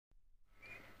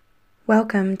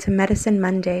Welcome to Medicine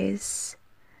Mondays,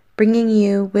 bringing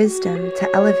you wisdom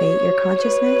to elevate your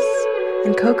consciousness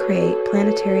and co-create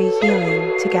planetary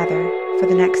healing together for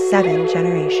the next 7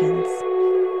 generations.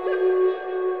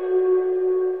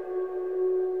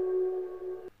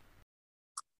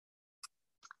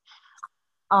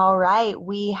 All right,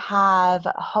 we have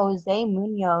Jose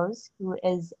Munoz, who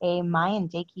is a Mayan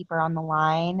daykeeper on the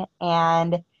line,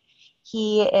 and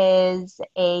he is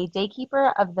a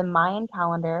daykeeper of the Mayan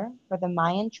calendar for the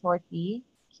Mayan Chorti,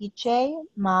 Quiche,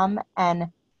 Mam, and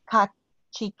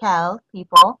Cachiquel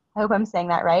people. I hope I'm saying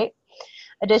that right.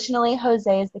 Additionally,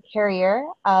 Jose is the carrier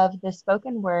of the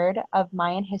spoken word of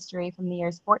Mayan history from the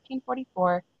years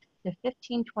 1444 to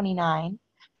 1529,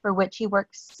 for which he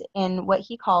works in what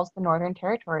he calls the Northern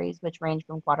Territories, which range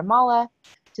from Guatemala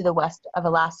to the west of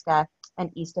Alaska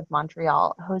and east of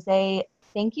Montreal. Jose,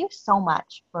 thank you so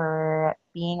much for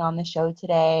being on the show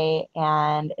today,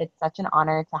 and it's such an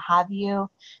honor to have you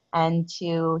and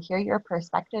to hear your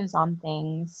perspectives on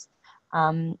things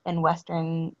in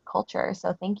Western culture.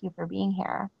 So thank you for being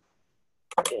here.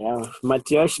 Yeah,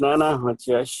 Matthias, Nana,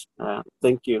 Matthias,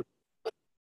 thank you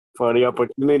for the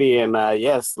opportunity. And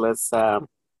yes, let's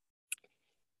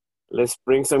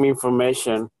bring some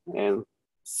information and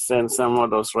send some of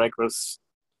those records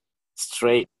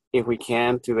straight if we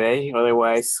can today.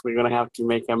 Otherwise, we're gonna have to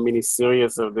make a mini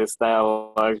series of this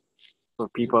dialogue for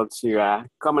people to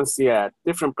come and see a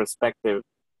different perspective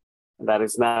that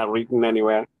is not written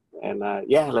anywhere. And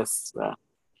yeah, let's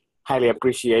highly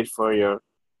appreciate for your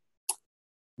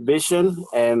vision.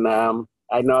 And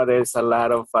I know there's a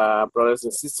lot of brothers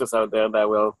and sisters out there that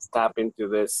will tap into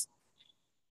this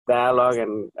dialogue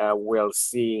and will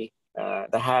see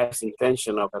the highest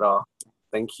intention of it all.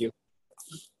 Thank you.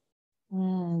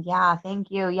 Yeah,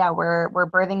 thank you. Yeah, we're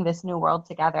birthing this new world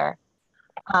together.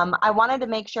 I wanted to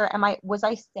make sure, was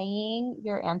I saying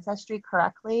your ancestry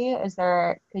correctly?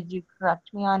 Could you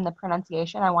correct me on the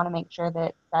pronunciation? I want to make sure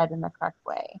that it's said in the correct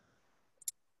way.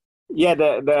 Yeah,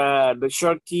 the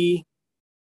Shorty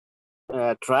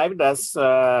tribe, that's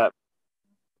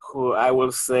who I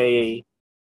will say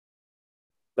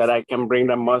that I can bring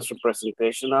the most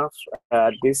representation of.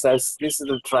 This is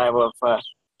the tribe of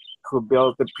who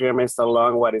built the pyramids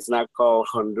along what is now called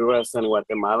Honduras and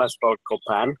Guatemala. It's called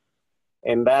Copan.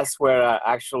 And that's where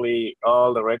actually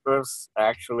all the records,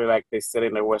 actually, like they said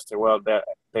in the Western world,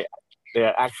 they,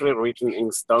 they're actually written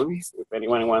in stones. If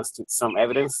anyone wants some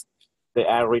evidence, they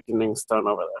are written in stone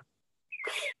over there.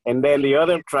 And then the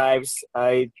other tribes,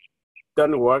 I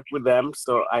don't work with them,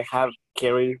 so I have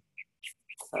carried,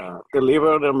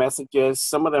 deliver their messages.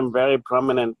 Some of them very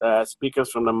prominent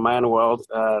speakers from the Mayan world.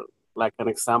 Like an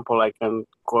example, I can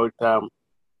quote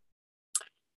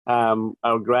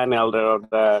our grand elder of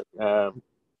the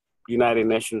United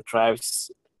Nations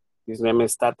tribes. His name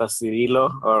is Tata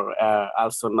Cirilo, or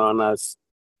also known as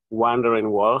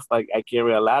Wandering Wolf. I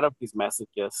carry a lot of his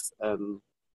messages. And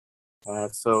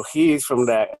so he is from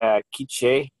the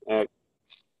Quiche,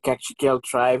 Cachiquel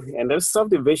tribe, and there's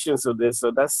subdivisions of this.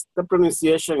 So that's the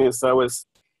pronunciation is always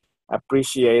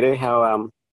appreciated. How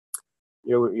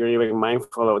you're even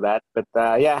mindful of that. But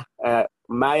yeah,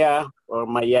 Maya or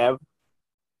Mayev,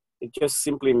 it just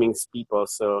simply means people.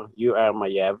 So you are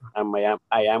Mayev, I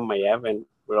am Mayev, and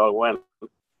we're all one.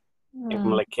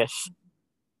 Mlakesh.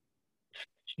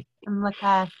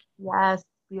 Mlakesh, yes,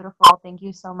 beautiful. Thank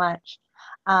you so much.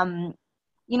 Um,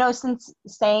 since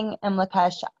saying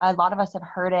Mlakesh, a lot of us have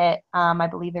heard it. I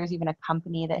believe there's even a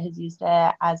company that has used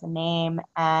it as a name,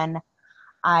 and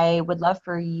I would love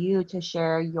for you to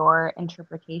share your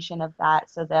interpretation of that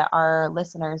so that our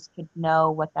listeners could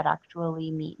know what that actually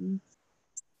means.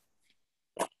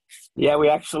 Yeah, we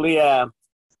actually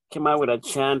came out with a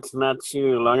chant not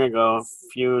too long ago,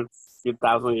 few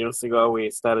thousand years ago.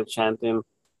 We started chanting,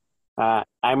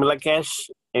 "I'm Lakesh,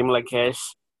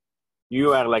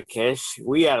 you are Lakesh,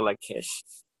 we are Lakesh."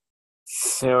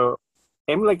 So,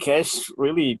 "I'm Lakesh"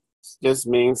 really just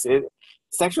means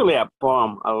it's actually a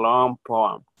poem, a long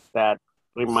poem that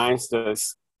reminds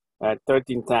us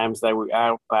 13 times that we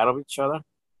are part of each other.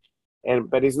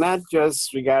 But it's not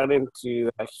just regarding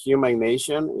to the human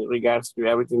nation, it regards to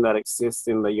everything that exists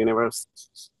in the universe.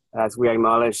 As we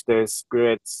acknowledge there's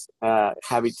spirits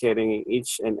habitating in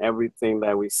each and everything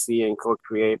that we see and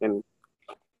co-create, and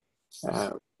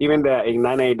even the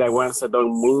inanimate, the ones that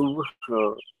don't move,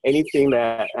 or anything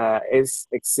that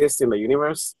exists in the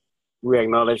universe, we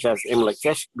acknowledge as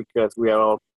Imlakesh because we are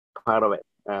all part of it.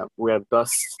 We are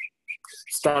dust,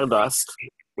 stardust,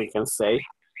 we can say,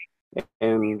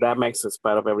 and that makes us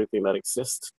part of everything that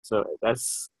exists. So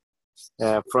that's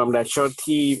from the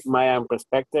Shorty Mayan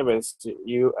perspective, is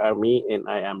you are me and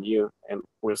I am you. And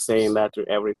we're saying that to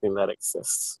everything that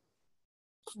exists.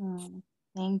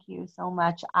 Thank you so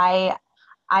much. I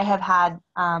have had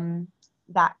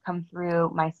that come through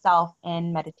myself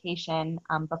in meditation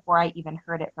before I even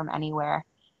heard it from anywhere.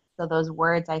 So those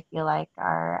words I feel like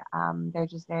are, they're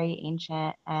just very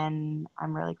ancient, and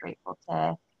I'm really grateful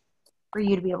for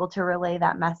you to be able to relay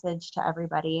that message to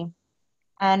everybody.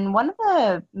 And one of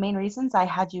the main reasons I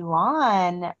had you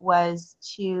on was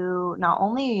to not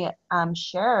only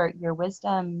share your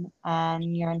wisdom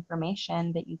and your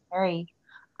information that you carry,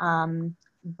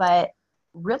 but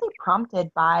really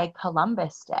prompted by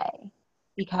Columbus Day,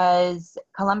 because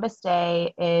Columbus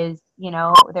Day is,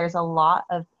 there's a lot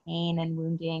of pain and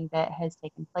wounding that has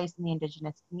taken place in the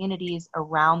indigenous communities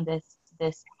around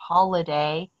this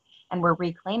holiday, and we're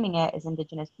reclaiming it as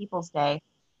Indigenous Peoples Day.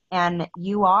 And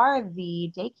you are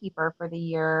the daykeeper for the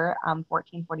year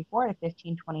 1444 to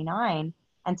 1529.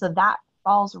 And so that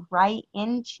falls right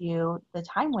into the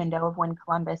time window of when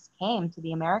Columbus came to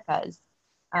the Americas,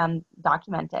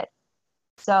 documented.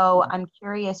 So I'm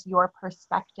curious your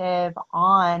perspective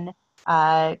on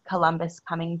Columbus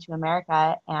coming to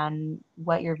America and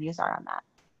what your views are on that.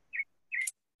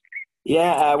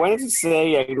 Yeah, I wanted to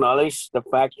say, acknowledge the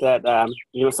fact that,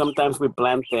 sometimes we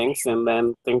plan things and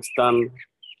then things don't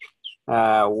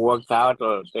work out,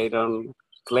 or they don't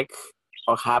click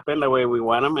or happen the way we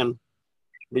want them. And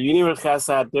the universe has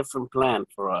a different plan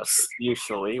for us,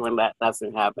 usually, when that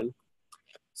doesn't happen.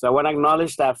 So I want to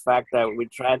acknowledge that fact that we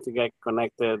tried to get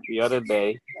connected the other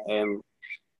day and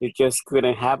it just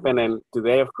couldn't happen. And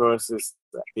today, of course, is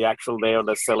the actual day of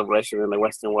the celebration in the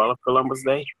Western world of Columbus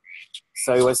Day.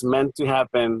 So it was meant to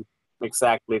happen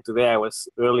exactly today. I was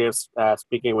earlier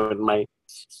speaking with my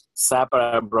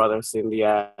Zapara brothers in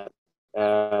the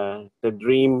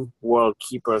Dream World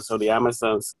Keepers of the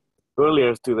Amazons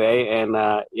earlier today. And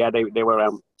they were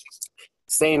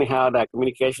saying how the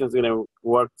communication is going to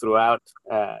work throughout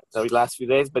the last few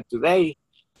days. But today,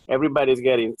 everybody's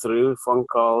getting through, phone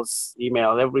calls,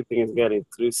 email, everything is getting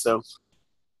through. So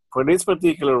for this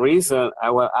particular reason, I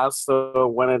also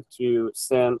wanted to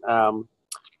send a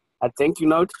thank you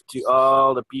note to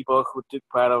all the people who took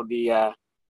part of the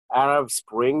Arab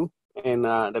Spring in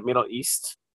the Middle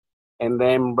East, and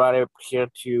then brought it here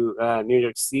to New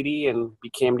York City and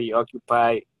became the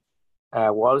Occupy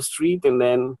Wall Street, and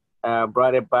then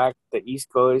brought it back the East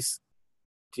Coast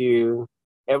to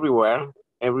everywhere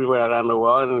around the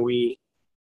world. And we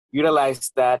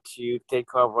utilized that to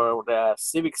take over the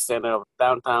Civic Center of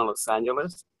downtown Los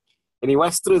Angeles. And it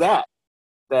was through that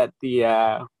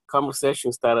the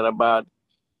conversation started about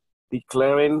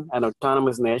declaring an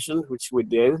autonomous nation, which we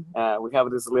did. We have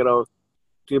this little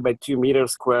 2 by 2 meter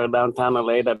square downtown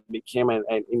LA that became an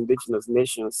indigenous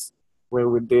nations, where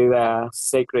we did a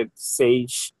sacred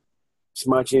sage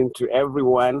smudging to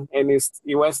everyone. And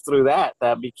it was through that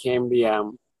became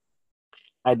the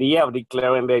idea of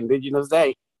declaring the Indigenous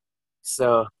Day.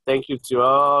 So thank you to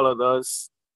all of those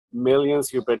millions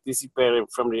who participated,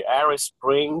 from the Arab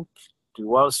Spring to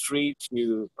Wall Street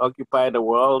to Occupy the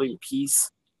World in Peace.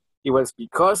 It was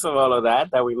because of all of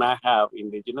that we now have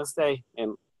Indigenous Day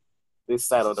in this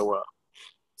side of the world.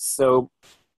 So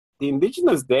the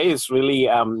Indigenous Day is really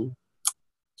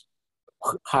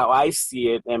how I see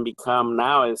it, and become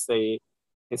now is a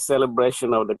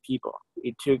celebration of the people.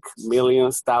 It took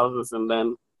millions, thousands, and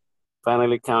then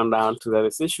finally come down to the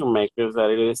decision makers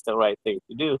that it is the right thing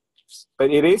to do.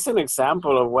 But it is an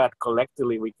example of what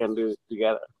collectively we can do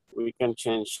together. We can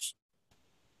change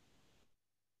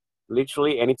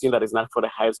literally anything that is not for the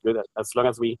highest good, as long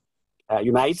as we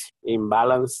unite in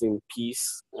balance, in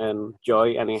peace and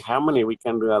joy and in harmony. We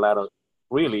can do a lot of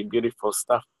really beautiful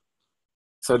stuff.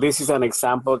 So this is an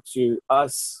example to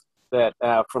us that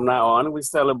from now on we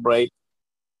celebrate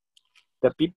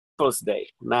the People's Day,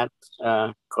 not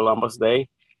Columbus Day.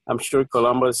 I'm sure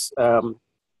Columbus,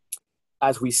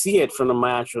 as we see it from the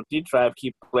Maya Choti tribe,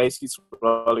 he plays his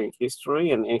role in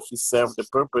history and he served the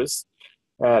purpose.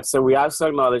 So we also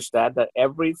acknowledge that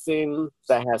everything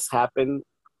that has happened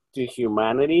to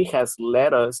humanity has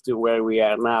led us to where we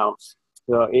are now.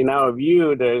 So in our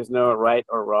view, there is no right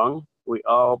or wrong. We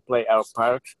all play our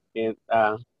part in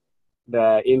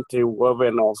the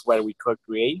interwoven of what we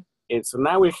co-create. And so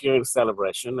now we're here in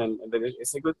celebration, and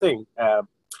it's a good thing.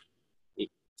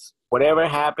 Whatever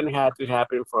happened had to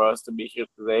happen for us to be here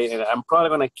today. And I'm probably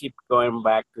going to keep going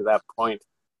back to that point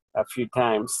a few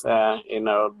times in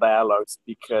our dialogues,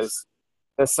 because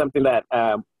that's something that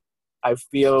I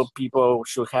feel people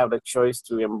should have the choice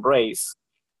to embrace,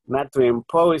 not to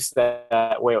impose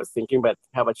that way of thinking, but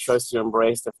have a choice to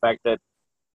embrace the fact that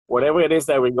whatever it is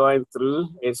that we're going through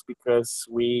is because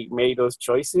we made those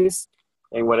choices.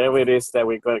 And whatever it is that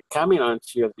we're going coming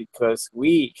onto is because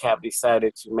we have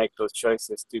decided to make those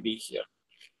choices to be here.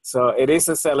 So it is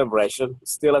a celebration,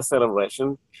 still a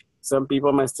celebration. Some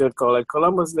people might still call it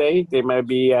Columbus Day. They might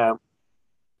be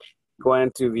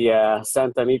going to the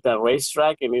Santa Anita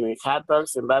racetrack and eating hot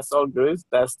dogs, and that's all good.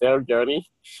 That's their journey.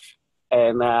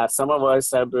 And some of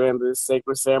us are doing these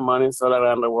sacred ceremonies all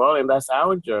around the world, and that's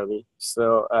our journey.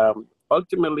 So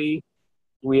ultimately,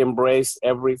 we embrace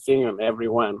everything and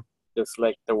everyone, just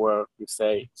like the word we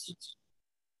say.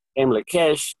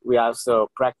 Emlekesh, we also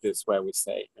practice what we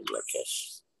say,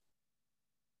 Emlekesh.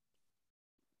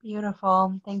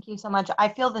 Beautiful. Thank you so much. I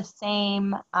feel the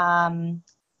same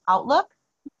outlook,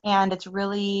 and it's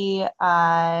really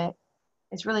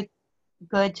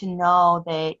good to know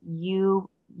that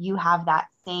you have that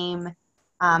same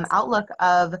outlook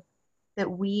of that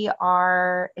we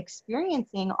are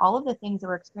experiencing all of the things that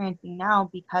we're experiencing now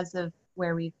because of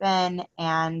where we've been.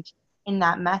 And in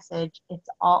that message,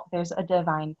 there's a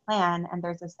divine plan and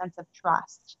there's a sense of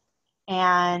trust.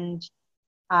 And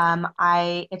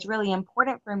it's really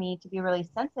important for me to be really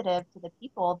sensitive to the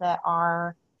people that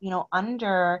are,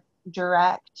 under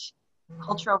direct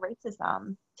cultural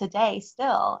racism today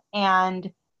still.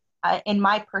 And in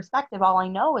my perspective, all I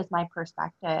know is my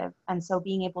perspective. And so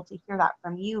being able to hear that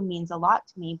from you means a lot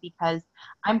to me because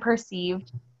I'm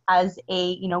perceived as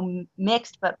a,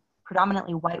 mixed but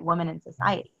predominantly white woman in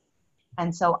society.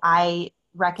 And so I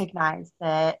recognize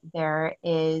that there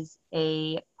is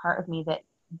a part of me that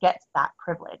gets that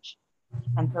privilege.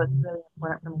 And so it's really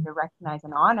important for me to recognize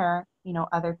and honor,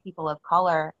 other people of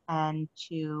color and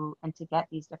to get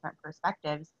these different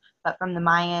perspectives. But from the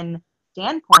Mayan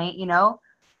standpoint,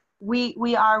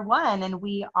 we are one and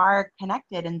we are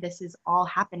connected, and this is all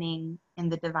happening in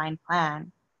the divine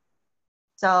plan.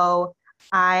 So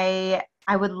I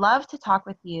would love to talk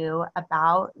with you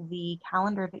about the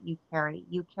calendar that you carry.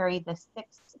 You carry the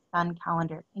Sixth Sun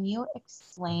calendar. Can you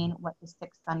explain what the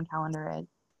Sixth Sun calendar is?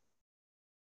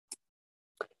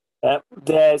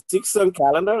 The Sixth Sun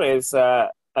calendar is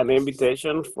an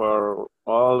invitation for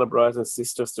all the brothers and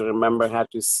sisters to remember how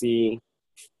to see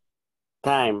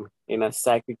time in a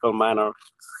cyclical manner,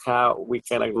 how we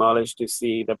can acknowledge to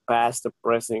see the past, the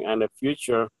present, and the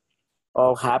future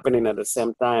all happening at the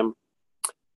same time.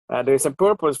 There's a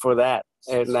purpose for that.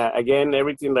 And again,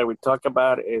 everything that we talk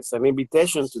about is an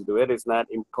invitation to do it. It's not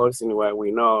imposing what we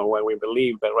know or what we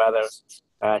believe, but rather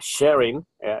sharing.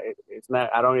 It's not,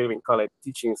 I don't even call it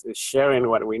teachings, it's sharing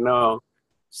what we know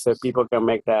so people can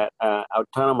make that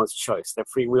autonomous choice, the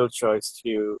free will choice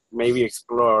to maybe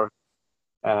explore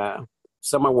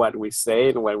some of what we say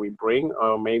and what we bring,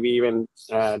 or maybe even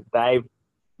dive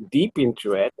deep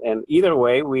into it. And either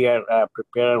way, we are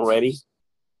prepared and ready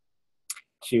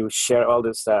to share all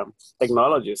these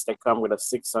technologies that come with a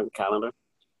Sixth Sun calendar.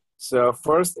 So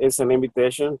first, it's an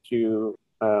invitation to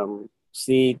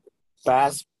see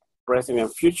past, present,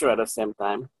 and future at the same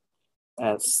time.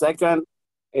 Second,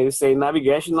 it's a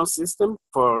navigational system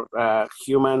for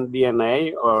human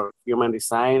DNA or human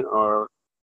design, or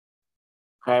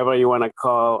however you want to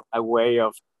call a way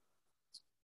of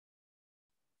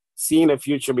seeing the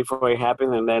future before it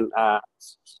happens and then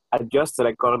adjust it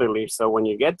accordingly. So when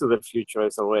you get to the future,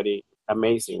 it's already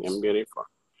amazing and beautiful.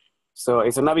 So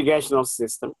it's a navigational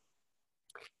system.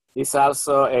 It's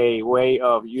also a way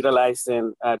of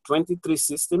utilizing 23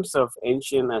 systems of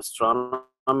ancient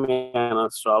astronomy and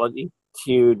astrology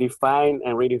to define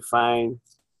and redefine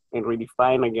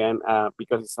again,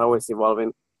 because it's always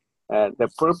evolving, the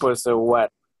purpose of what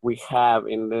we have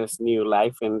in this new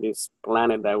life, in this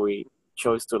planet that we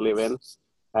chose to live in,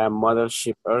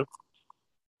 Mothership Earth.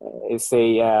 It's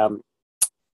a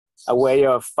way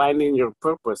of finding your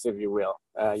purpose, if you will,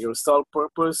 your soul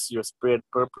purpose, your spirit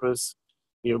purpose,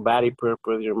 your body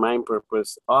purpose, your mind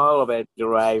purpose. All of it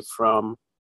derived from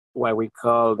what we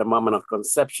call the moment of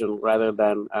conception, rather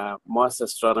than most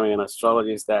astronomy and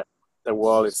astrologies that the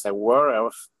world is aware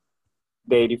of.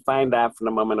 They define that from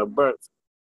the moment of birth.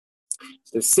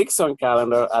 The Sixth Sun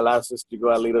calendar allows us to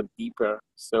go a little deeper.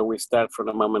 So we start from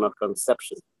the moment of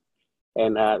conception.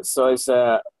 And so it's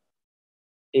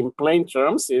in plain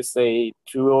terms, it's a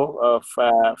tool of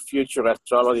future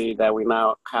astrology that we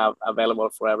now have available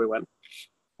for everyone.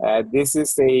 This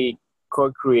is a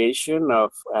co-creation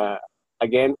of,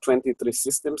 again, 23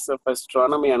 systems of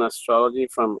astronomy and astrology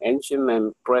from ancient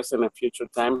and present and future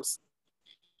times.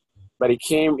 But it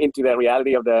came into the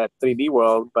reality of the 3D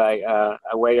world by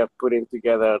a way of putting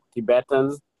together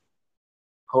Tibetan,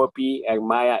 Hopi, and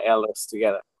Maya elders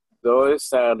together.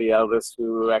 Those are the elders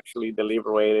who actually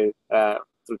deliberated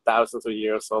through thousands of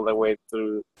years, all the way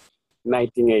through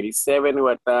 1987,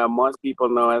 what most people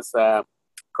know as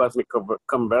cosmic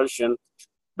conversion.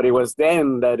 But it was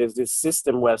then that this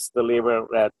system was delivered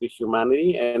to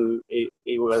humanity, and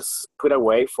it was put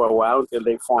away for a while until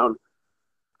they found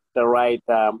the right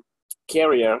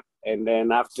carrier. And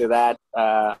then after that,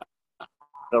 the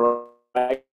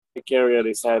right carrier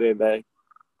decided that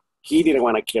he didn't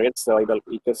want to carry it, so it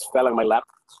just fell on my lap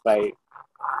by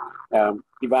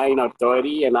divine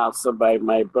authority, and also by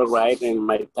my birthright and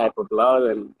my type of blood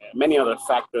and many other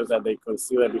factors that they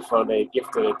considered before they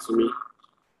gifted it to me.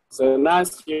 So now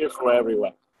it's here for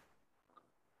everyone.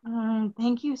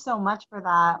 Thank you so much for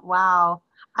that. Wow.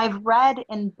 I've read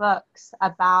in books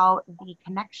about the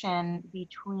connection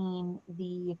between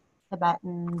the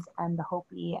Tibetans and the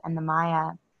Hopi and the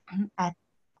Maya.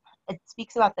 It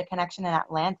speaks about the connection in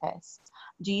Atlantis.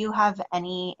 Do you have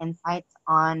any insights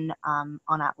on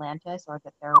Atlantis, or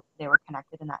that they were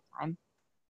connected in that time?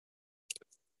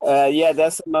 Yeah,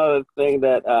 that's another thing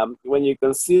that when you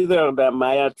consider the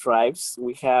Maya tribes,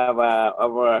 we have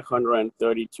over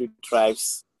 132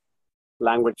 tribes,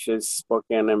 languages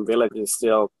spoken, and villages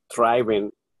still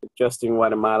thriving just in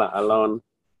Guatemala alone.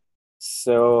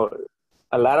 So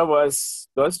a lot of us,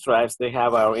 those tribes, they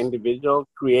have our individual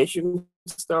creation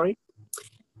story.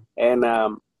 And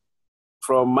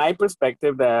from my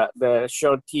perspective, the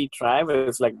Xóotl tribe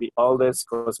is like the oldest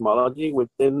cosmology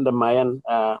within the Mayan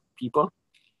people.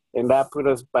 And that put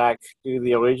us back to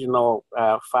the original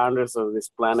founders of this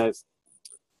planet,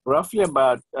 roughly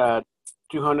about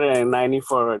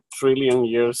 294 trillion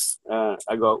years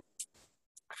ago.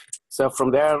 So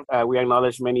from there, we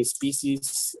acknowledge many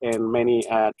species and many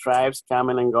tribes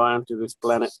coming and going to this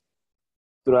planet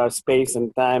throughout space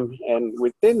and time. And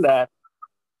within that,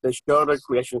 the shorter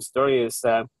creation story is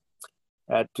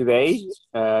today,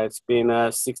 it's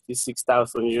been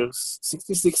 66,000 years,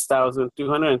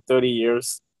 66,230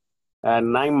 years,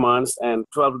 9 months and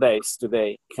 12 days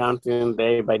today, counting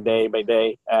day by day by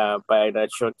day by the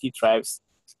Xóotl tribes,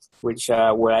 which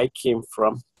where I came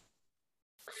from.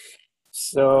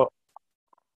 So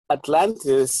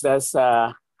Atlantis, that's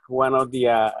one of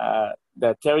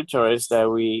the territories that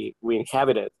we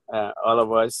inhabited, all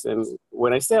of us. And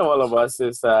when I say all of us,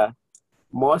 is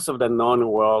most of the known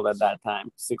world at that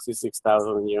time,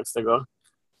 66,000 years ago.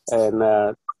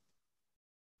 And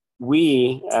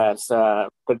we, as the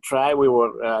tribe, we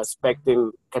were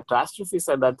expecting catastrophes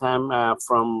at that time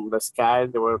from the sky.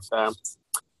 There was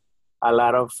a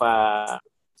lot of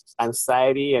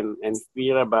anxiety and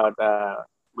fear about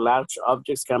large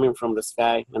objects coming from the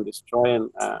sky and destroying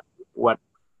what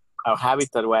our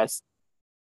habitat was.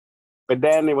 But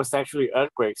then it was actually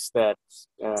earthquakes that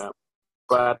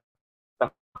brought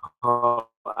the whole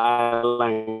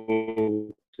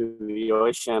island to the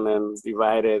ocean and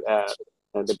divided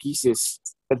the pieces.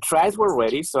 The tribes were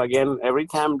ready. So again, every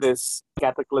time these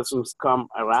cataclysms come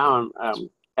around,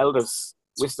 elders,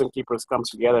 wisdom keepers come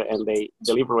together and they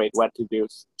deliberate what to do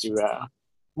to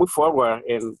move forward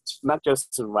in not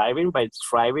just surviving, but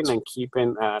thriving and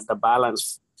keeping the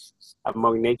balance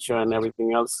among nature and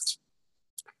everything else.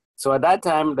 So at that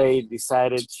time, they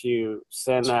decided to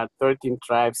send 13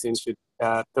 tribes into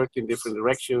 13 different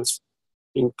directions,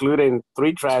 including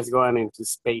 3 tribes going into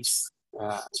space,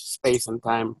 space and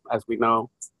time, as we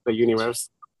know, the universe.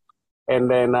 And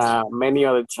then many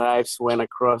other tribes went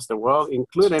across the world,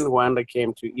 including one that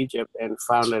came to Egypt and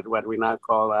founded what we now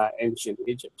call ancient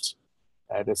Egypt.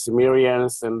 The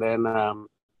Sumerians, and then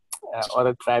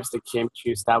other tribes that came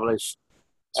to establish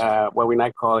what we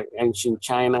now call ancient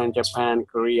China and Japan,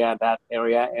 Korea, that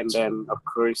area. And then, of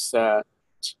course, the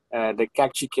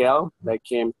Kaqchikel that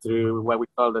came through what we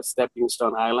call the Stepping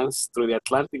Stone Islands through the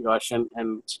Atlantic Ocean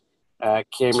and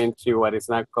came into what is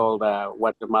now called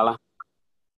Guatemala.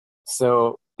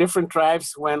 So different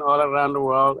tribes went all around the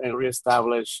world and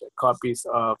reestablished copies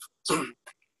of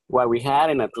what we had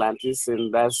in Atlantis.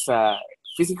 And that's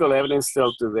physical evidence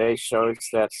still today shows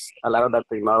that a lot of the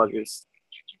technologies,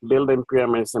 building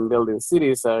pyramids and building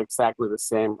cities, are exactly the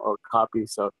same or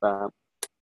copies of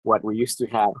what we used to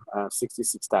have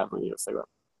 66,000 years ago.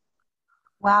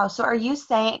 Wow. So are you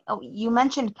saying, you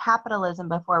mentioned capitalism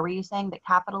before, were you saying that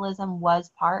capitalism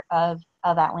was part of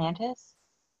Atlantis?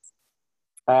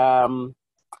 Did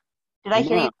I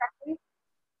hear you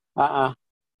correctly?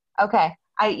 Okay.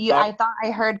 I thought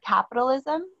I heard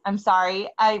capitalism. I'm sorry.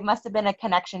 I must have been a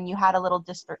connection. You had a little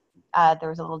there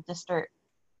was a little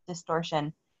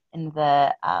distortion in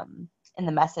the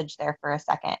message there for a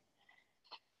second.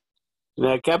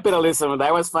 Yeah, capitalism,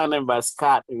 that was founded by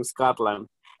Scott in Scotland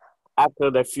after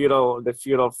the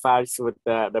feudal fights with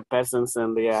the peasants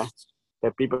and the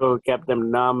the people who kept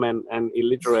them numb and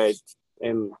illiterate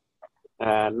and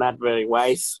not very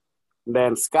wise.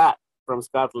 Then Scott from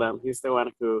Scotland, he's the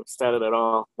one who started it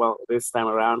all, well, this time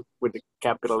around with the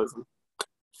capitalism.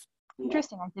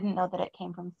 Interesting. I didn't know that it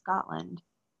came from Scotland.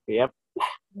 Yep.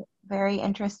 Very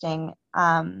interesting.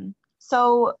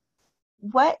 So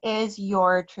what is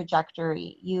your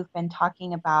trajectory? You've been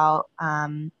talking about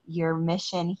your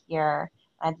mission here.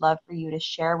 I'd love for you to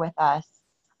share with us,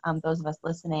 those of us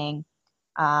listening,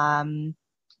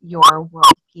 your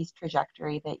world peace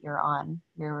trajectory that you're on,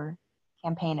 your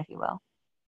campaign, if you will.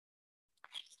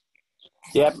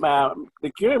 Yep.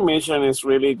 The current mission is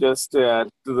really just to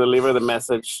deliver the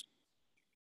message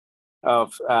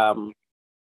of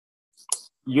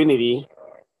unity,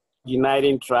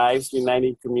 uniting tribes,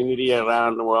 uniting community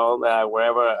around the world,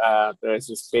 wherever there is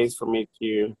a space for me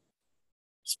to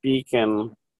speak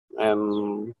and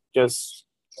just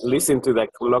listen to the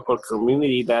local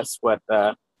community. That's what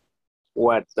the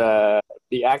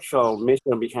actual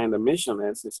mission behind the mission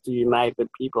is to unite the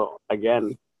people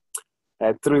again.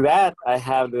 Through that, I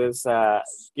have this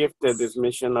gifted this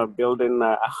mission of building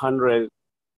 100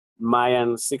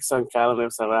 Mayan 6-sun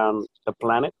calendars around the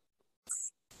planet.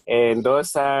 And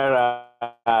those are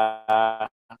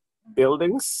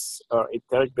buildings or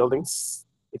etheric buildings,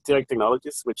 etheric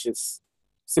technologies, which is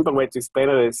simple way to explain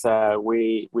it is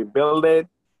we build it,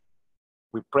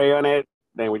 we pray on it,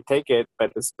 then we take it,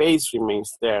 but the space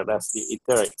remains there. That's the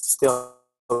etheric, still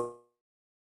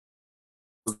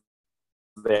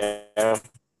there.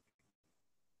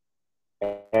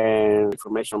 And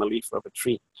information on the leaf of a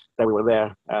tree that we were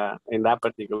there in that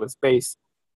particular space.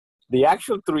 The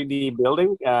actual 3D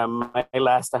building might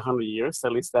last 100 years.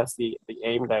 At least that's the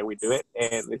aim that we do it.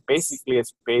 And it's basically a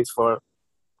space for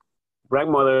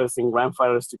grandmothers and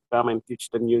grandfathers to come and teach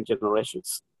the new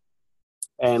generations.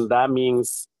 And that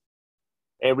means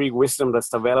every wisdom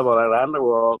that's available around the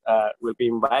world will be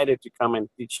invited to come and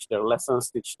teach their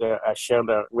lessons, share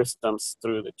their wisdoms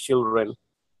through the children,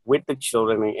 with the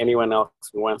children and anyone else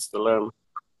who wants to learn.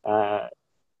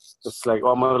 It's like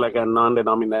almost like a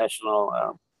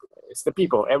non-denominational, it's the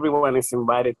people. Everyone is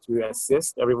invited to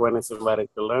assist, everyone is invited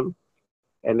to learn,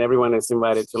 and everyone is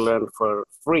invited to learn for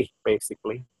free,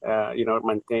 basically,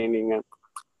 maintaining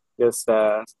just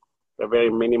the very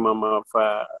minimum of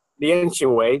the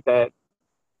ancient way that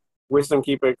Wisdom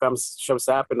Keeper shows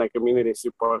up and the community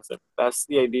supports it. That's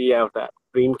the idea of the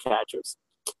dream catchers.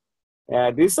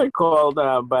 These are called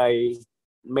by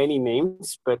many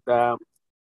names, but the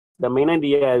main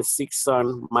idea is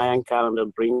 6-sun Mayan calendar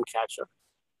dream catcher.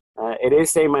 It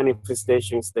is a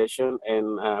manifestation station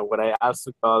and what I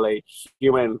also call a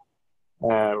human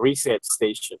reset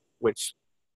station, which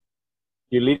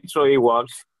you literally walk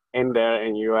in there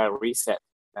and you are reset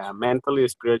mentally,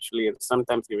 spiritually, and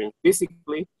sometimes even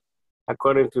physically,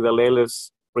 according to the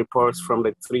latest reports from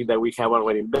the 3 that we have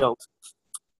already built.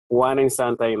 One in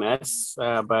Santa Ynez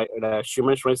by the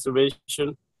Shumash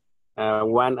Reservation,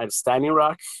 one at Standing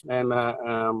Rock in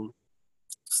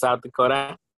South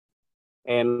Dakota,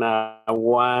 and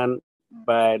one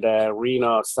by the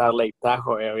Reno, Salt Lake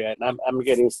Tahoe area. And I'm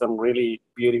getting some really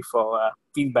beautiful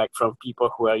feedback from people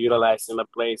who are utilizing the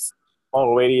place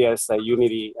already as a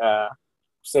unity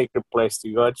sacred place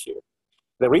to go to.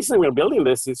 The reason we're building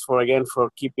this is for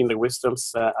keeping the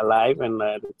wisdoms alive and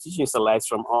the teachings alive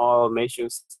from all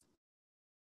nations.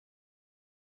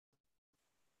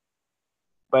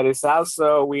 But it's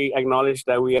also, we acknowledge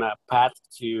that we're on a path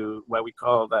to what we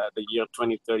call the year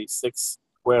 2036,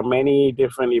 where many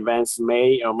different events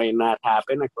may or may not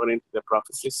happen according to the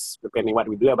prophecies, depending what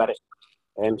we do about it.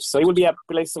 And so it will be a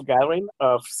place of gathering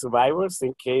of survivors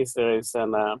in case there is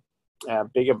a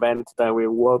big event that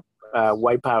will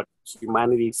wipe out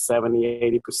humanity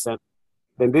 70-80%.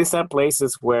 Then these are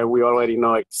places where we already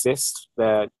know exist,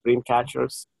 the dream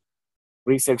catchers,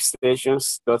 research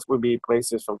stations. Those will be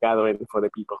places of gathering for the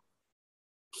people.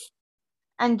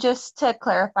 And just to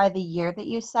clarify the year that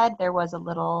you said, there was a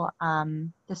little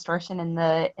distortion in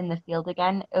the field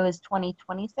again. It was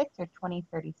 2026 or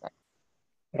 2036?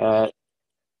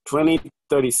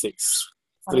 2036.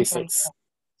 36.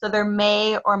 So there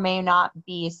may or may not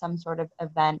be some sort of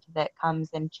event that comes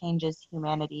and changes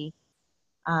humanity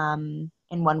in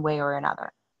one way or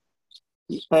another.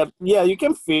 Yeah, you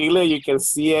can feel it, you can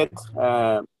see it.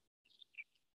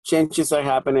 Changes are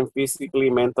happening physically,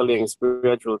 mentally, and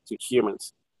spiritually to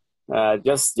humans.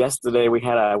 Just yesterday, we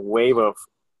had a wave of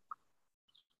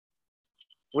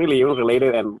really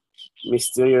unrelated and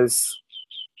mysterious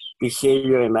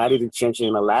behavior and attitude changing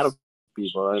in a lot of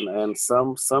people. And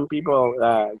some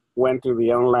people went to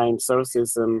the online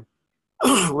sources and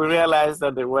we realized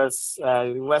that it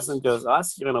wasn't just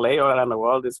us here in LA or around the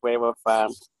world. This wave of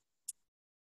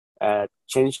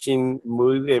changing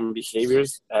mood and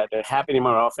behaviors that are happening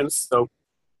more often. So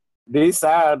these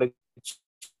are the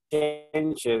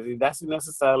changes. It doesn't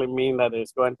necessarily mean that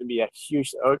there's going to be a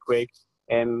huge earthquake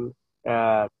and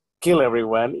kill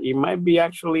everyone. It might be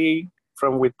actually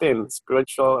from within,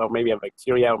 spiritual, or maybe a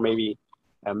bacteria, or maybe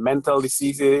mental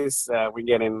diseases. We're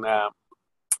getting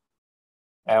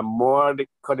more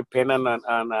codependent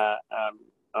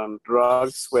on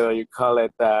drugs, whether you call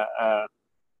it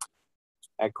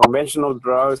conventional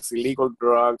drugs, illegal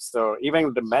drugs, or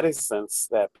even the medicines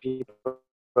that people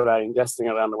are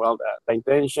ingesting around the world. The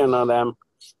intention of them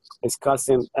is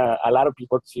causing a lot of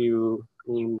people to,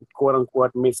 quote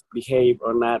unquote, misbehave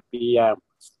or not be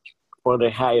for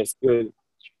the highest good.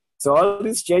 So all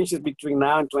these changes between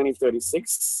now and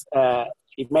 2036,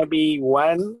 it may be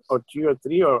one or two or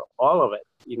three or all of it.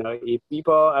 If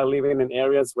people are living in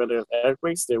areas where there's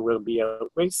earthquakes, there will be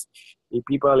earthquakes. If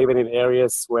people are living in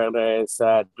areas where there's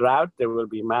drought, there will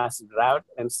be massive drought,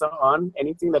 and so on.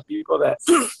 Anything that people that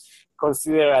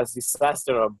consider as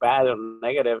disaster or bad or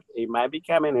negative, it might be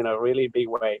coming in a really big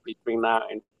way between now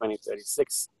and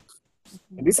 2036.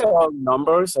 And these are all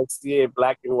numbers. I see it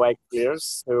black and white clear.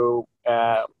 So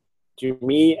to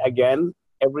me, again,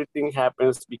 everything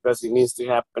happens because it needs to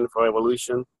happen for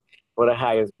evolution, for the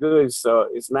highest good. So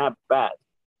it's not bad.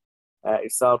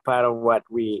 It's all part of what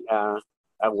we are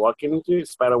walking into.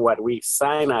 It's part of what we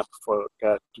sign up for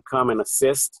to come and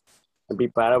assist and be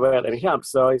part of it and help.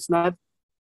 So it's not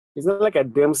like a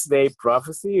doomsday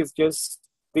prophecy. It's just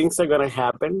things are going to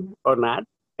happen or not.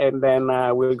 And then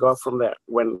we'll go from there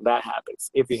when that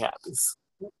happens, if it happens.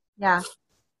 Yeah.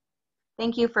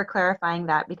 Thank you for clarifying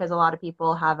that, because a lot of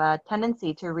people have a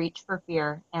tendency to reach for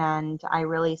fear. And I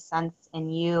really sense in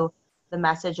you the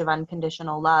message of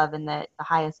unconditional love and the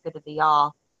highest good of the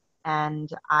all.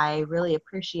 And I really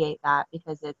appreciate that,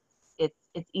 because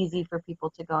it's easy for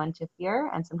people to go into fear,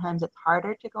 and sometimes it's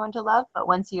harder to go into love. But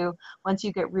once you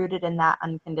get rooted in that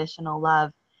unconditional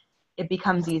love, it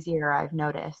becomes easier, I've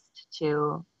noticed,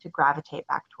 to gravitate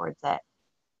back towards it.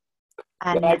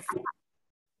 And yeah,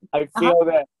 I feel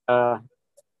that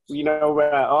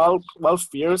all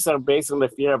fears are based on the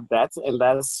fear of death, and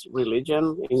that's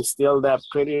religion instilled that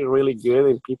pretty really good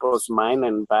in people's mind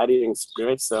and body and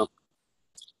spirit. So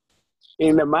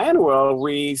in the Mayan world,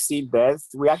 we see death.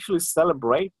 We actually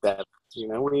celebrate death.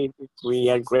 We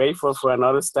are grateful for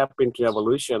another step into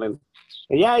evolution. And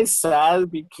yeah, it's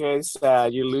sad because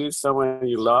you lose someone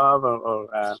you love,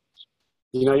 or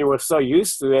you were so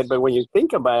used to it. But when you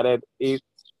think about it,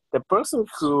 the person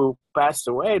who passed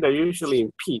away, they're usually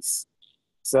in peace.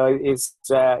 So it's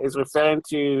referring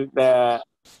to the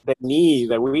need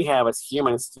that we have as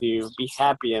humans to be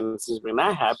happy. And since we're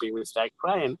not happy, we start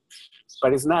crying.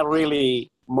 But it's not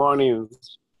really mourning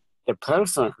the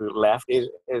person who left.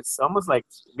 It's almost like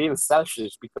being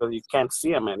selfish because you can't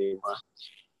see them anymore.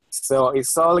 So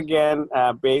it's all, again,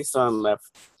 based on the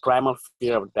primal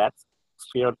fear of death,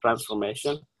 fear of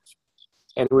transformation.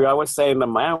 And we always say in the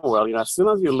Mayan world, as soon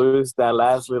as you lose that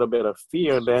last little bit of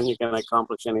fear, then you can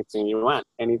accomplish anything you want,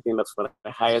 anything that's for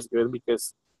the highest good,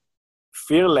 because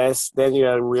fearless, then you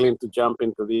are willing to jump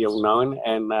into the unknown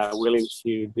and willing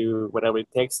to do whatever it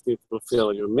takes to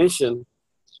fulfill your mission.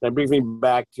 That brings me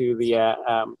back to the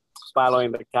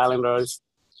following the calendars,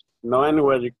 knowing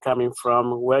where you're coming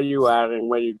from, where you are, and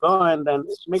where you're going. Then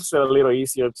it makes it a little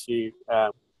easier to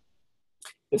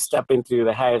step into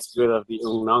the highest good of the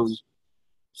unknown.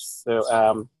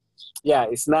 So,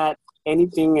 it's not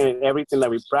anything and everything that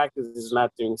we practice is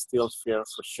not to instill fear,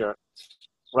 for sure.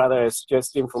 Rather, it's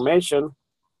just information.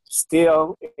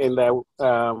 Still, in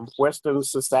the Western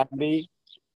society,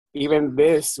 even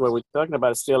this, what we're talking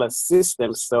about, is still a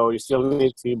system. So you still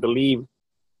need to believe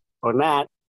or not.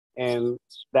 And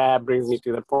that brings me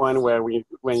to the point where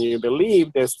when you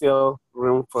believe, there's still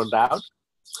room for doubt.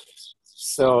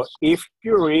 So if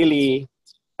you really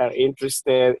are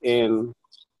interested in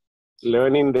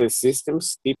learning the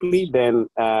systems deeply, then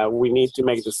we need to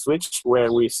make the switch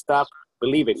where we stop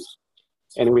believing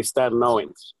and we start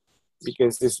knowing,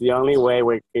 because it's the only way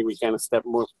we can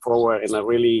move forward in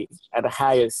at the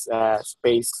highest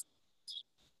space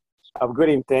of good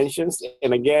intentions.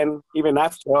 And again, even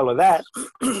after all of that,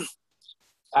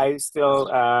 I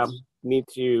still need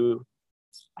to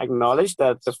acknowledge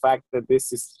that the fact that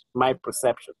this is my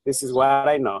perception, this is what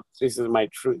I know, this is my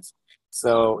truth.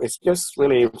 So it's just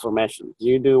really information.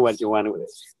 You do what you want with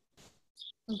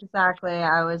it. Exactly.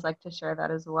 I always like to share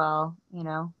that as well.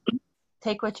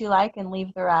 Take what you like and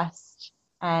leave the rest.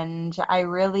 And I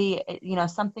really,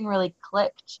 something really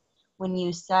clicked when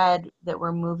you said that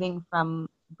we're moving from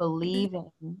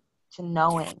believing to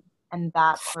knowing, and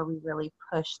that's where we really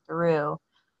push through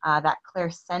that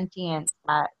clear sentience,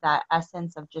 that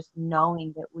essence of just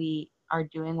knowing that we are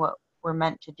doing what we're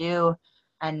meant to do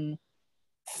and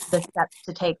the steps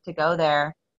to take to go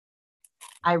there.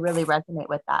 I really resonate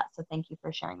with that. So thank you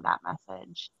for sharing that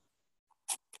message.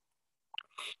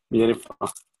 Beautiful.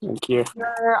 Thank you.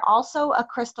 You're also a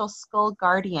crystal skull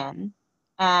guardian,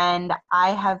 and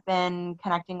I have been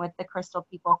connecting with the crystal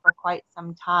people for quite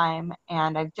some time,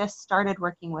 and I've just started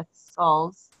working with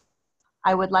skulls.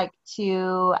 I would like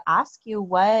to ask you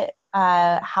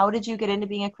how did you get into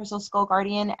being a crystal skull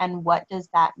guardian, and what does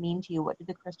that mean to you? What do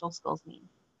the crystal skulls mean?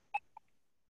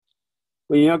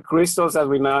 Well, crystals, as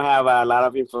we know, have a lot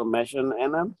of information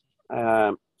in them.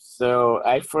 So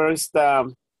I first, I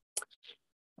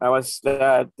was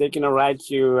taking a ride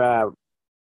to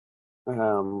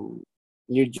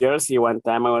New Jersey one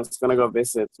time. I was going to go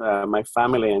visit my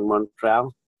family in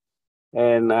Montreal.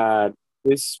 And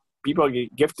these people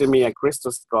gifted me a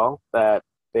crystal skull that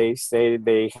they say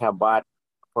they have bought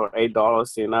for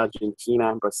 $8 in Argentina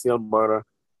and Brazil border.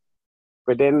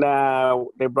 But then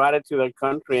they brought it to their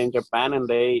country in Japan, and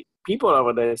people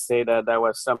over there say that that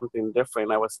was something different.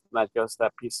 That was not just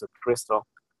a piece of crystal.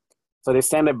 So they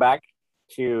sent it back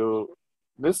to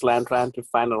this land trying to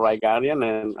find the right guardian,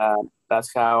 and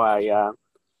that's how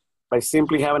by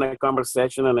simply having a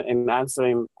conversation and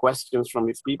answering questions from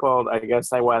these people, I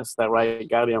guess I was the right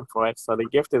guardian for it. So they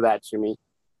gifted that to me.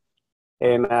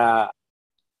 And I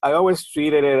always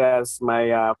treated it as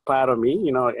my part of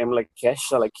me, Mlakesh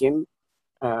Shalakin.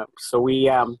 So we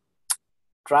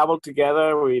traveled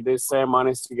together. We did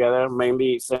ceremonies together,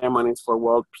 mainly ceremonies for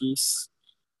world peace,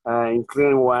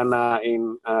 including one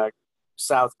in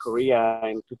South Korea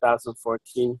in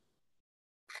 2014.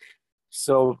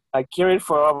 So I carried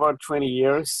for over 20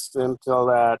 years until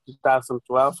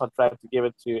 2012. I tried to give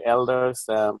it to elders.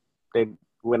 They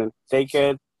wouldn't take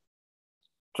it.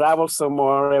 Travel some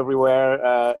more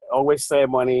everywhere. Always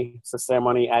ceremony. It's a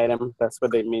ceremony item. That's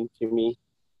what they mean to me.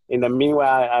 In the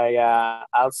meanwhile, I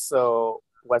also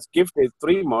was gifted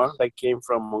 3 more that came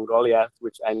from Mongolia,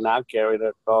 which I now carry.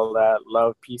 They're called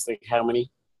Love, Peace, and Harmony.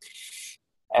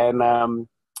 And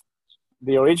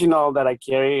the original that I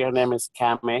carry, her name is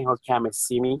Kame or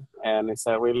Kamesimi, and it's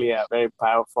a very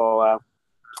powerful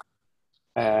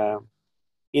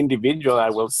individual,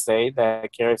 I will say,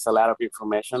 that carries a lot of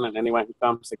information, and anyone who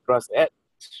comes across it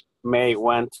may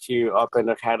want to open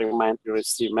their heart and mind to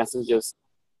receive messages.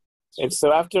 And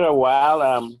so after a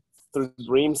while, through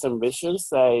dreams and visions,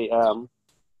 I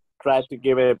tried to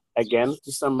give it again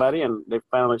to somebody, and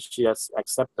she has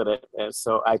accepted it. And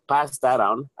so I passed that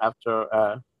on after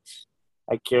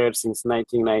I carried since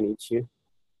 1992.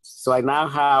 So I now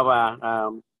have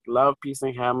Love, Peace,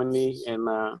 and Harmony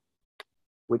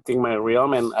within my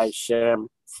realm, and I share them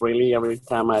freely every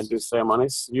time I do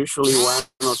ceremonies. Usually 1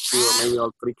 or 2 or maybe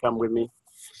all 3 come with me.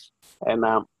 And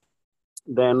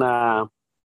then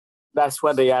that's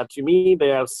what they are to me.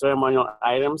 They are ceremonial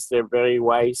items. They're very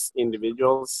wise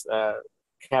individuals,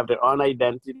 have their own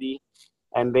identity,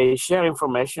 and they share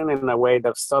information in a way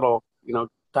that's subtle,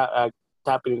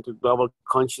 tapping into global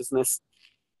consciousness.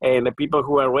 And the people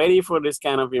who are ready for this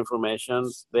kind of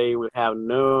information, they will have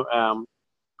no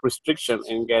restriction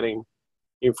in getting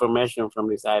information from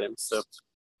these items. So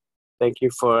thank you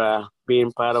for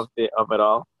being part of it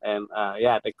all. And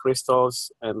the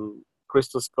crystals and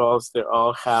crystal skulls, they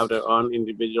all have their own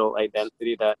individual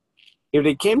identity that if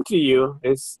they came to you,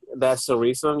 that's the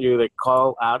reason you either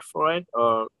call out for it,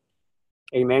 or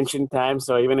in ancient times,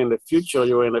 or even in the future,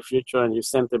 you were in the future and you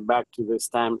sent it back to this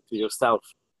time to yourself.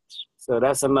 So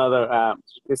that's another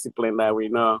discipline that we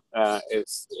know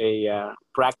is a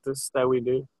practice that we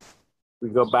do. We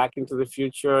go back into the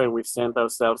future and we send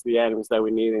ourselves the items that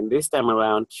we need in this time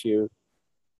around to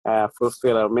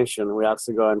fulfill our mission. We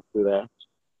also go into the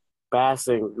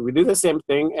passing. We do the same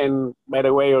thing, and by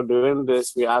the way you're doing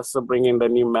this, we also bring in the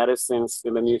new medicines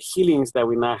and the new healings that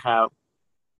we now have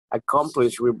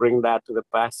accomplished. We bring that to the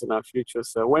past and our future.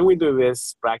 So when we do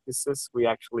these practices, we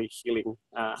actually healing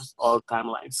all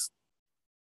timelines.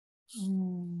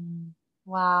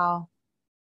 Wow.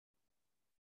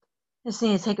 Just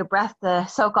need to take a breath to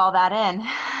soak all that in.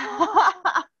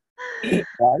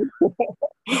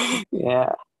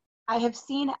 Yeah. I have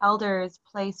seen elders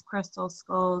place crystal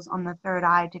skulls on the third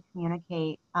eye to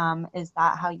communicate. Is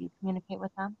that how you communicate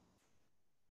with them?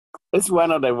 It's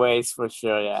one of the ways for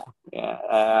sure.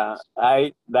 Yeah.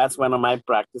 That's one of my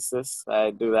practices.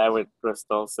 I do that with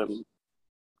crystals and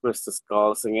crystal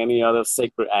skulls and any other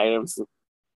sacred items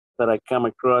that I come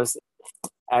across.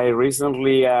 I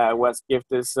recently was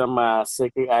gifted some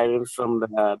sacred items from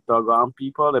the Dogon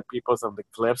people, the peoples of the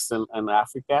cliffs in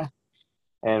Africa.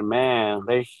 And man,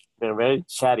 they're very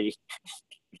chatty.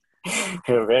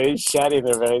 They're very chatty.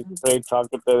 They're very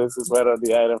talkative. This is one of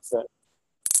the items that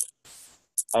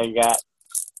I got.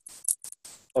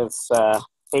 It's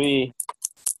pretty.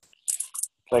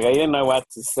 Like I didn't know what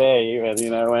to say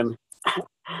even.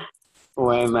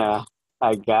 When I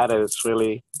got it, it's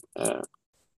really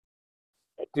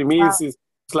to me Wow. it's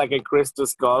like a crystal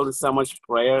skull. There's so much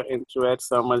prayer into it,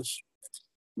 so much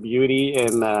beauty,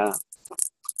 and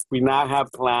we now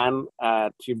have planned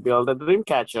to build a dream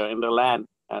catcher in the land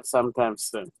sometime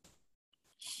soon.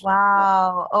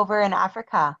 Wow. Over in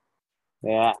Africa.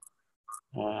 Yeah.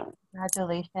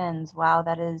 Congratulations. Wow,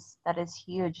 that is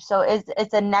huge. So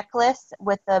it's a necklace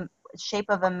with the shape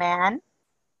of a man?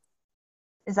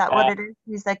 Is that what Uh, it is?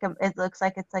 He's like it looks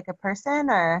like it's like a person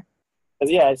or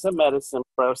yeah, it's a medicine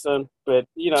person, but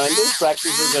in these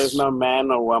practices, there's no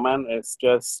man or woman. It's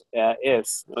just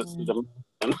is. It's Mm. the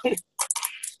man.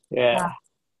 Yeah. Wow,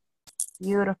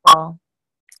 beautiful.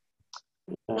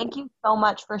 Thank you so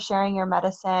much for sharing your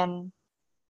medicine.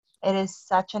 It is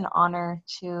such an honor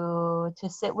to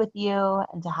sit with you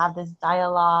and to have this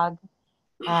dialogue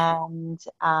and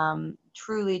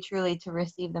truly, truly to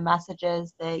receive the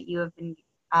messages that you have been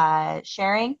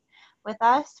sharing with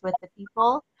us, with the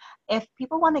people. If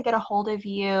people want to get a hold of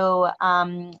you,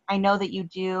 I know that you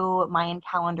do Mayan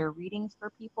calendar readings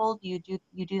for people. Do you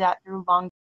do that through Long?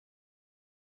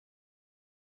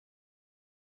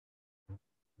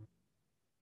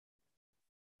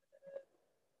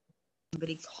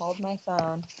 Somebody called my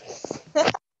phone.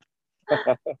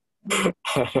 uh,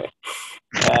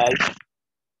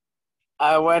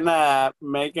 I wanna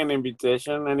make an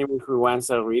invitation. Anyone who wants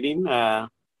a reading,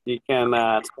 you can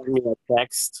send me a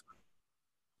text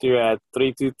to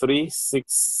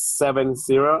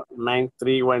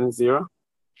 323-670-9310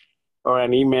 or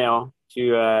an email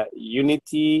to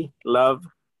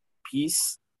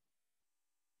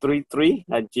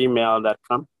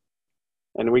unitylovepeace33@gmail.com.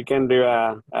 And we can do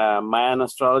a Mayan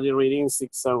astrology reading,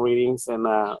 6 sun readings, and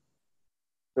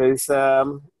there's a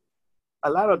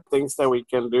lot of things that we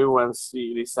can do once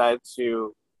you decide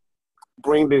to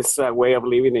bring this way of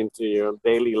living into your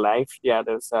daily life. Yeah,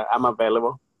 I'm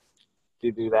available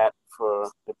to do that for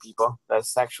the people.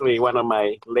 That's actually one of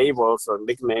my labels or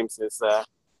nicknames is a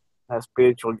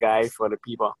spiritual guide for the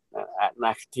people at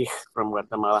Nakti from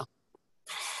Guatemala.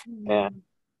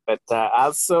 But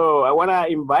also, I want to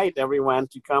invite everyone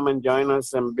to come and join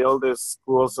us and build the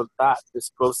schools of thought, the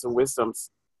schools of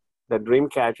wisdoms, the dream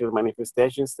catchers,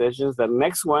 manifestation stations. The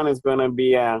next one is going to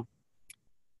be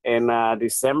in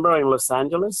December in Los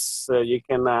Angeles. So you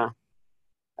can,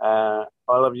 all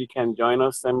of you can join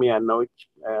us. Send me a note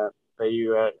that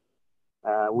you are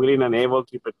willing and able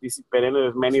to participate in.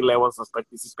 There's many levels of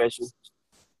participation.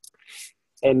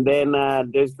 And then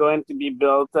there's going to be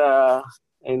built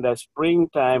in the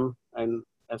springtime and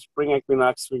the spring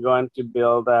equinox. We're going to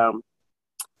build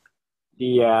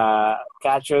the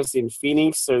catchers in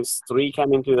Phoenix. There's 3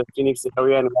 coming to the Phoenix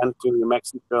area and 1 to New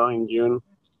Mexico in June.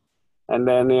 And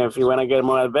then if you want to get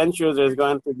more adventures, there's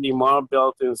going to be more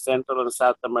built in Central and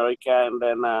South America, and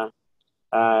then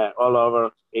all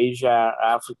over Asia,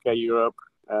 Africa, Europe,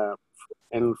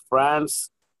 and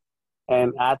France,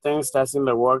 and Athens. That's in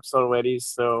the works already.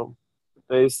 So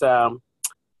there's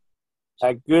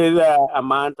a good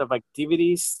amount of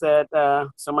activities that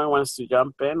someone wants to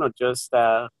jump in or just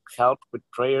help with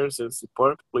prayers and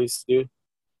support. Please do.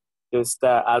 Just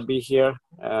I'll be here,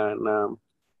 and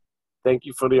thank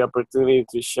you for the opportunity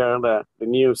to share the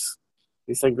news.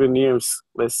 These are good news.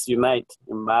 Let's unite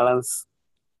in balance,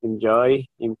 in joy,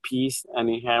 in peace, and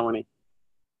in harmony.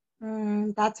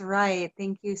 That's right.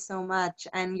 Thank you so much.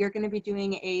 And you're going to be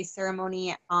doing a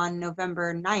ceremony on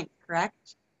November 9th,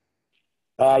 correct?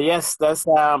 Yes, that's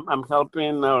I'm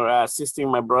helping or assisting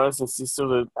my brothers and sisters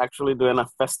with actually doing a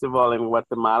festival in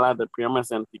Guatemala, the Primas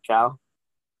and Tikal.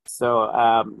 So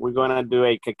we're gonna do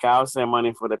a cacao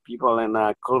ceremony for the people in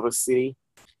Culver City.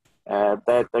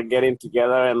 That are getting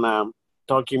together and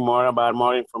talking more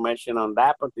information on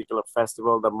that particular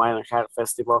festival, the Mayan Heart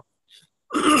Festival,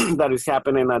 that is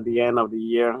happening at the end of the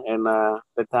year in the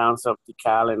towns of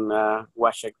Tikal and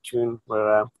Washington,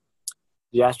 where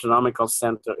the astronomical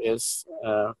center is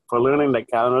for learning the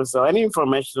calendar. So any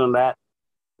information on that,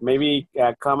 maybe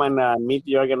come and meet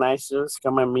the organizers,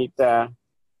 come and meet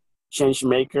change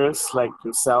makers like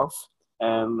yourself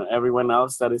and everyone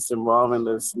else that is involved in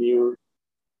this new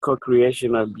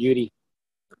co-creation of beauty.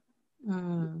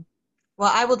 Well,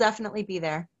 I will definitely be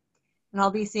there. And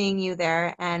I'll be seeing you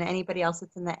there. And anybody else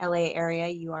that's in the LA area,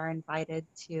 you are invited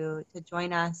to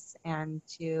join us and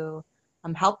to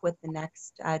help with the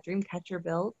next Dreamcatcher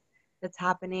build that's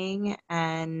happening.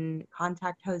 And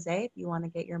contact Jose if you want to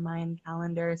get your Mayan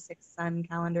calendar, Sixth Sun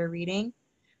calendar reading.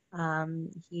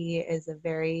 He is a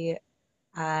very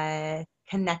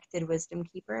connected wisdom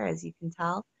keeper, as you can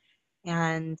tell.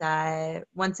 And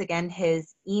once again,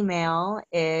 his email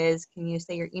is, can you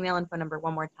say your email and phone number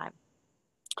one more time?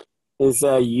 It's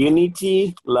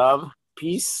Unity Love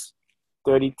Peace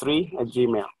 33 at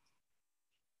Gmail.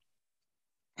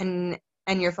 And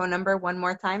your phone number one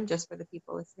more time, just for the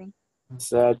people listening.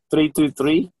 It's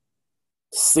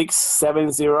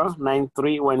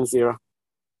 323-670-9310.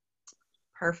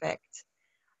 Perfect.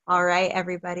 All right,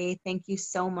 everybody. Thank you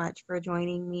so much for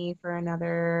joining me for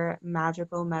another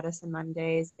Magical Medicine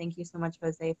Mondays. Thank you so much,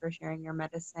 Jose, for sharing your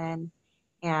medicine.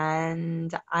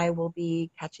 And I will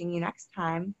be catching you next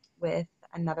time with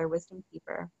another Wisdom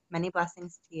Keeper. Many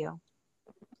blessings to you.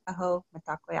 Aho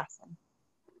matakoyasin.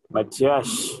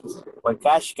 Matyas,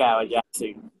 Wakashka, Wajasi.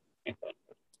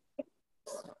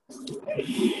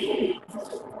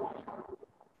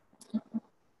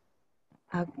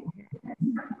 Okay.